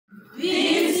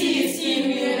This is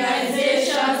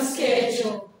immunization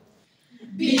schedule.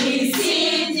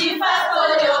 BCG first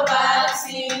polio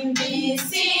vaccine.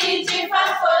 BCG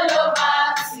first polio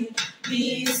vaccine.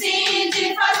 BCG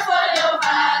first polio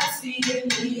vaccine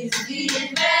is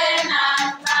given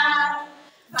at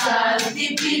first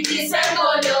DPT second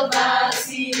polio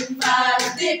vaccine.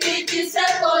 First DPT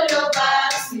second polio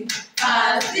vaccine.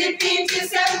 First DPT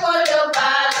second polio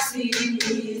vaccine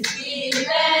is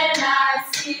given at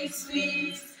 6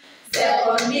 weeks.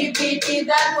 Second DPT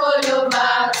that polio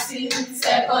vaccine.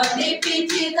 Second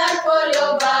DPT that polio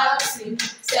vaccine.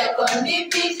 Second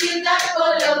DPT that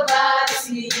polio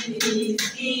vaccine is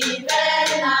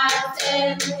given at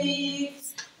 10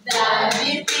 weeks. That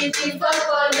DPT for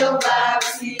polio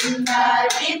vaccine. That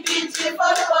DPT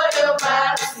for polio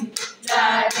vaccine.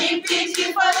 That DPT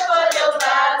for polio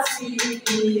vaccine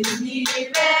is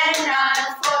given at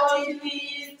 40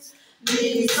 weeks.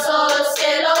 Measles,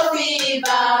 yellow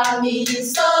fever,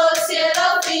 measles,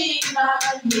 yellow fever,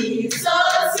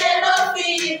 measles, yellow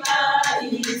fever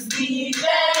is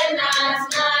given at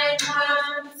 9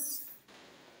 months.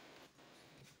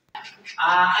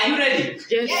 Are you ready?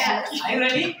 Yes. Are you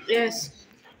ready? Yes.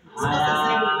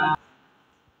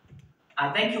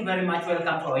 Thank you very much. Welcome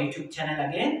to our YouTube channel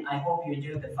again. I hope you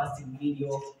enjoyed the first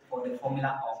video for the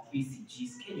formula of BCG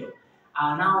schedule.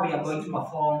 Now we are going to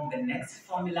perform the next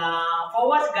formula for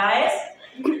what, guys?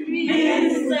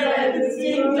 Symptoms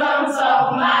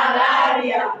of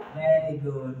malaria. Very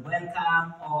good.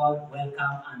 Welcome all.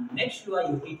 Welcome, and make sure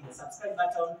you hit the subscribe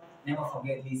button. Never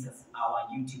forget, this is our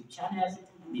YouTube channel,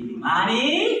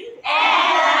 Money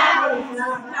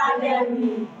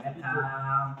Academy.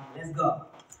 Welcome. Let's go.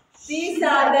 These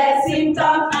are the symptoms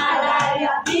of malaria.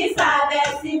 These are the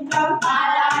symptoms of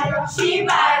malaria.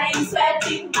 Shivering,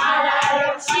 sweating,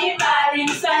 malaria. Shivering,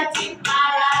 sweating,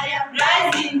 malaria.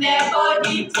 Rise in the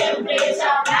body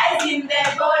temperature. Rise in the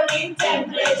body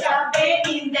temperature. Pain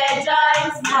in the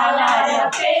joints, malaria.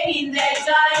 Pain in the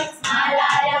joints,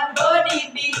 malaria. Body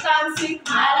becomes sick,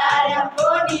 malaria.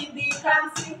 Body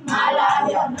becomes sick,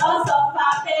 malaria. Loss of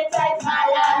appetite,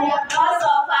 malaria. Loss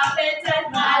of appetite,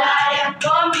 malaria.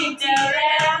 Vomiting,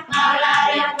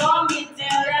 malaria.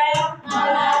 Vomiting,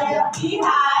 malaria.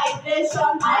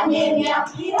 Dehydration, anemia.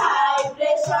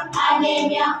 Dehydration,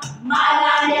 anemia.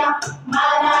 Malaria,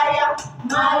 malaria,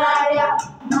 malaria,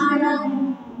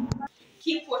 malaria.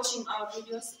 Keep watching our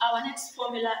videos. Our next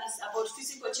formula is about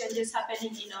physical changes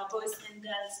happening in our boys and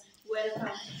girls.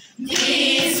 Welcome.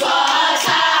 This what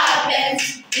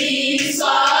happens. This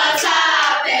what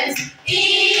happens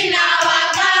in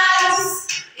our girls.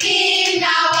 In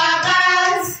our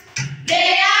girls.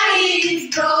 Their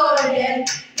is broadened.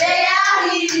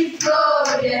 Their is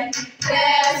broadened.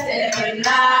 Breast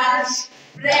enlarged.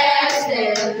 Breast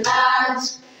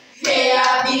enlarged.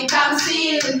 Hair becomes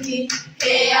silky.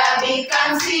 Hair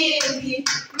becomes silky.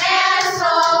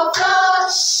 Menstrual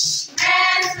flush.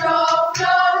 Menstrual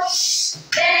flush.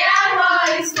 Their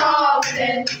voice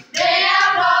softened. Their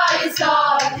voice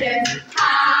softened.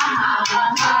 Ha ha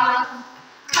ha.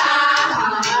 Ha ha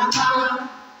ha.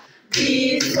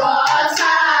 This what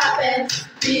happens.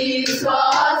 This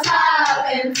what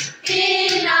happens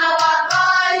in our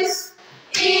boys.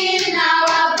 In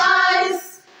our boys.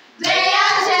 Their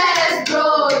chest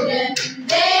broaden.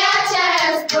 Their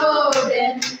chest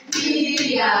broaden.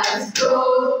 Beards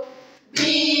grow.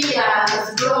 Beards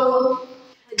grow.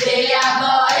 Their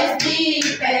voice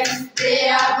deepens.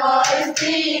 Their voice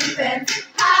deepens.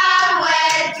 Have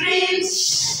wet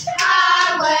dreams.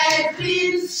 Have wet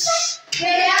dreams.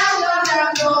 Their shoulder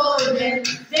golden.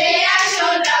 Their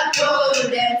shoulder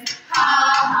golden. Ha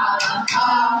ha ha.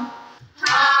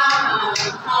 Ha ha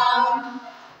ha.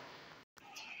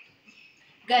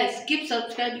 Guys, keep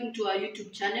subscribing to our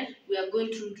YouTube channel. We are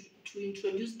going to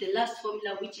introduce the last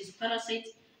formula, which is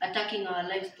parasites attacking our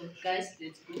livestock. Guys,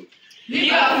 let's go.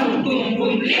 Liverpool, boom,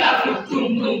 boom, Liverpool,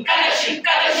 boom, boom. Catch sheep,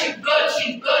 goat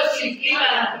sheep,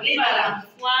 liver lamb.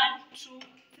 1, 2,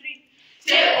 3.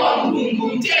 Take on,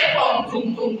 boom, take on,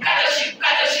 boom. Catch sheep,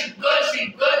 goat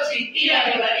sheep, ear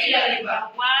liver.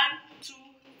 1, 2,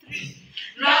 3.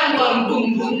 Round one, boom,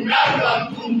 boom.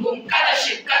 Catch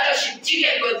sheep,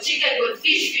 chicken goat,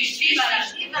 fish, liver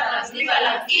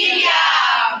lamb, ear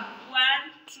lamb. 1,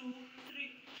 2,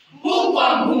 3. Hook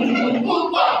one, boom,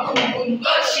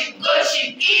 goat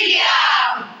sheep, ear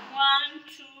lamb. 1,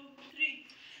 2,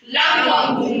 3. Lamb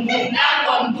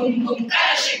one, boom.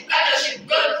 Catch sheep,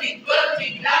 goat pig,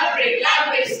 lamb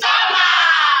break,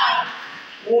 stomach.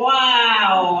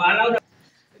 Wow!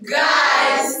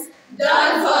 Guys,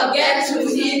 don't forget to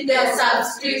hit the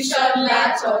subscription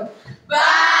button.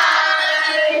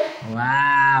 Bye.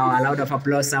 Wow! a round of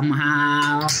applause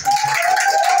somehow.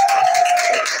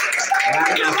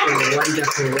 Wonderful,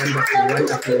 wonderful, wonderful,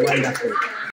 wonderful, wonderful.